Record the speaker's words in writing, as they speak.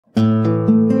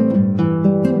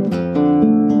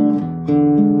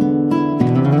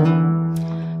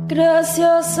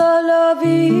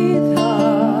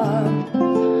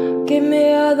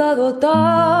dado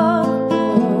tanto,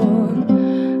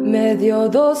 me dio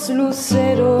dos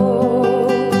luceros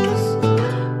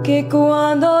que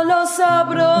cuando los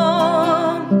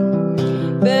abro,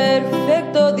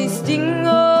 perfecto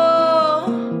distingo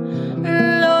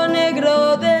lo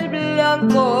negro del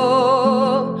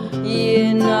blanco, y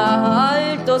en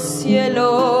alto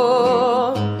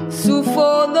cielo su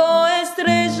fondo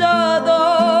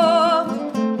estrellado,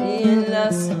 y en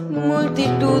las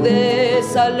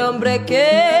multitudes al hombre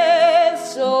que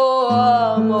yo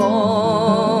amo.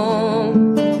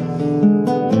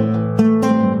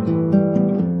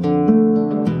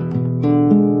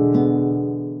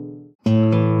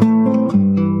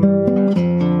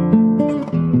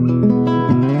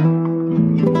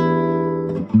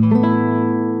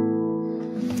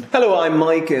 Hello, I'm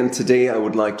Mike, and today I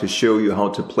would like to show you how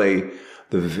to play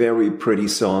the very pretty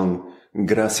song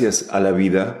Gracias a la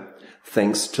vida,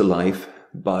 Thanks to Life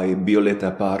by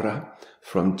Violeta Parra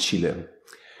from Chile.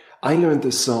 I learned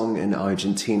this song in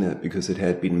Argentina because it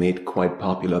had been made quite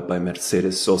popular by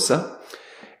Mercedes Sosa,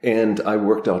 and I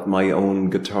worked out my own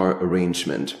guitar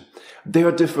arrangement. There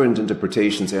are different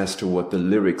interpretations as to what the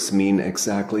lyrics mean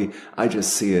exactly. I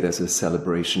just see it as a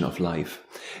celebration of life.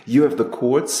 You have the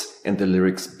chords and the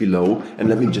lyrics below, and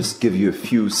let me just give you a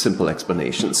few simple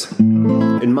explanations.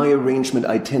 In my arrangement,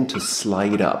 I tend to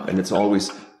slide up, and it's always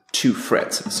 2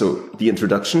 frets. So the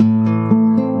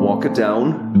introduction, walk it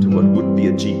down to what would be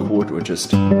a G chord, or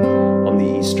just on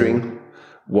the E string,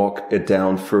 walk it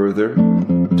down further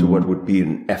to what would be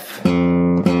an F,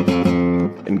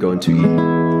 and go into E.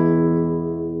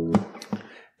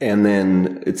 And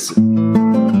then it's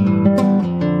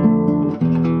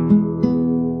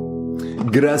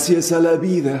Gracias a la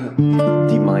vida,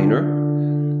 D minor.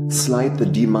 Slide the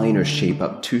D minor shape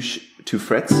up 2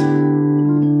 frets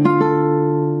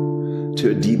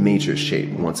to a D major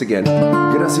shape. Once again,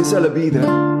 Gracias a la vida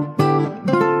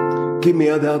que me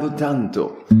ha dado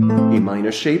tanto. A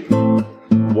minor shape.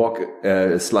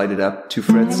 Slide it up 2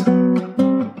 frets and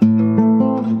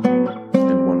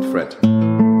 1 fret.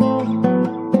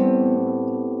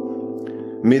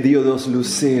 Me dio dos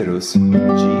luceros, G,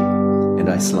 and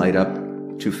I slide up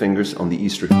 2 fingers on the E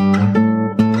string.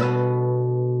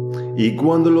 Y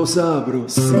cuando los abro,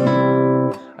 C,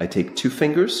 I take 2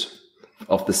 fingers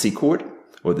of the C chord,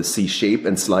 or the C shape,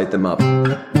 and slide them up.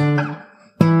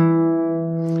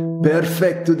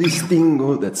 Perfecto,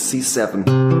 distingo, that's C7.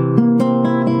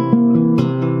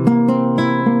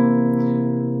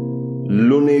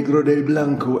 Lo negro del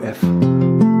blanco, F.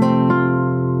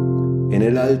 En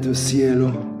el alto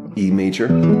cielo, E major.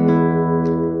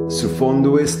 Su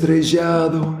fondo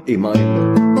estrellado, A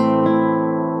minor.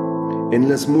 En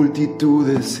las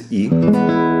multitudes, E.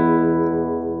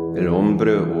 El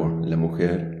hombre o la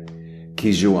mujer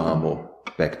que yo amo,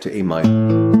 back to A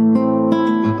minor.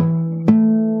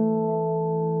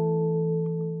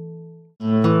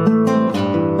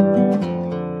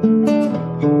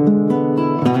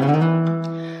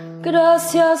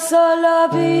 Gracias a la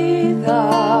vida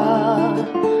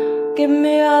que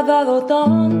me ha dado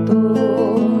tanto,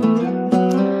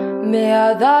 me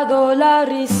ha dado la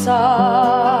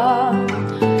risa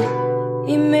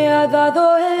y me ha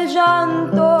dado el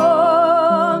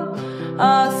llanto,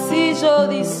 así yo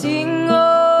distingo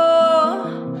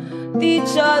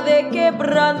dicha de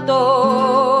quebranto,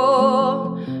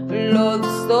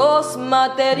 los dos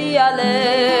materiales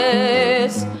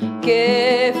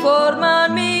que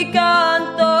forman mi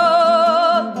canto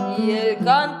y el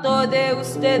canto de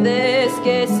ustedes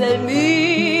que es el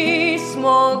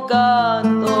mismo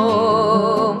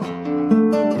canto.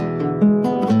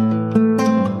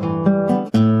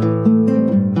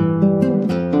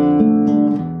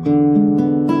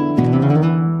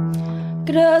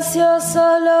 Gracias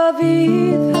a la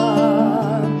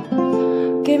vida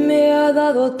que me ha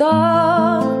dado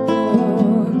tanto,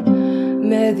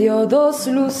 me dio dos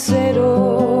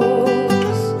luceros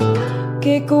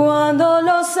que cuando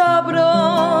los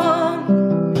abro,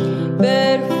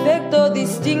 perfecto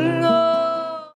distingo